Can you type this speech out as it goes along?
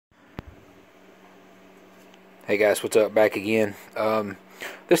Hey guys, what's up? Back again.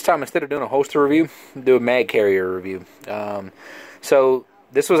 This time, instead of doing a holster review, do a mag carrier review. So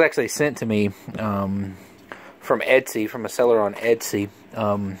this was actually sent to me from Etsy, from a seller on Etsy.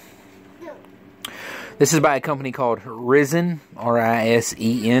 This is by a company called Risen,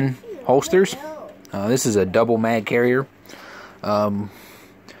 R-I-S-E-N holsters. This is a double mag carrier.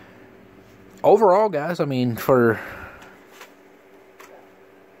 Overall, guys, I mean,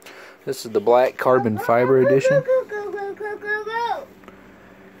 this is the black carbon fiber edition.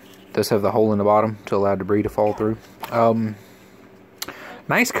 Does have the hole in the bottom to allow debris to fall through.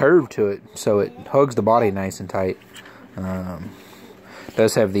 Nice curve to it, so it hugs the body nice and tight.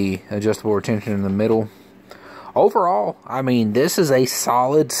 Does have the adjustable retention in the middle. Overall, I mean, this is a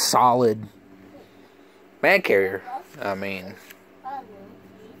solid mag carrier. I mean,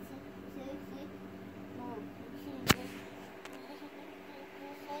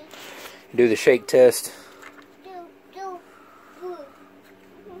 do the shake test.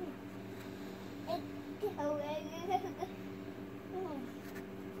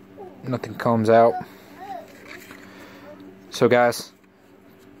 Nothing comes out. So guys,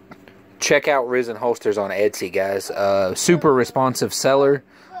 check out Risen Holsters on Etsy, guys. Super responsive seller.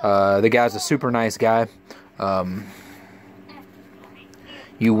 The guy's a super nice guy.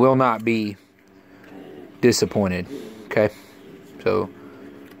 You will not be disappointed. Okay, so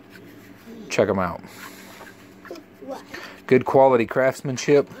check them out. Good quality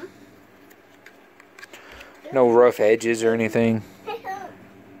craftsmanship. No rough edges or anything.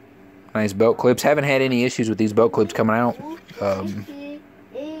 Nice belt clips. Haven't had any issues with these belt clips coming out. I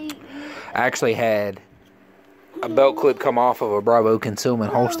actually had a belt clip come off of a Bravo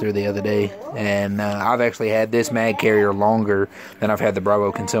concealment holster the other day, and I've actually had this mag carrier longer than I've had the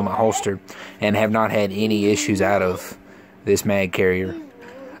Bravo concealment holster, and have not had any issues out of this mag carrier.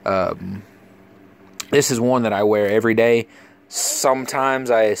 This is one that I wear every day. Sometimes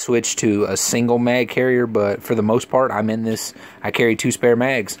I switch to a single mag carrier, but for the most part, I'm in this. I carry 2 spare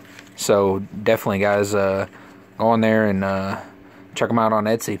mags. So definitely, guys, go on there and check them out on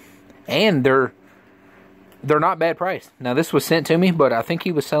Etsy. And they're not bad priced. Now, this was sent to me, but I think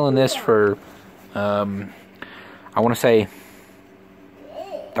he was selling this for, I want to say,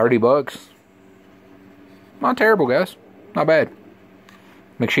 30 bucks. Not terrible, guys. Not bad.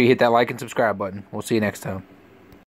 Make sure you hit that like and subscribe button. We'll see you next time.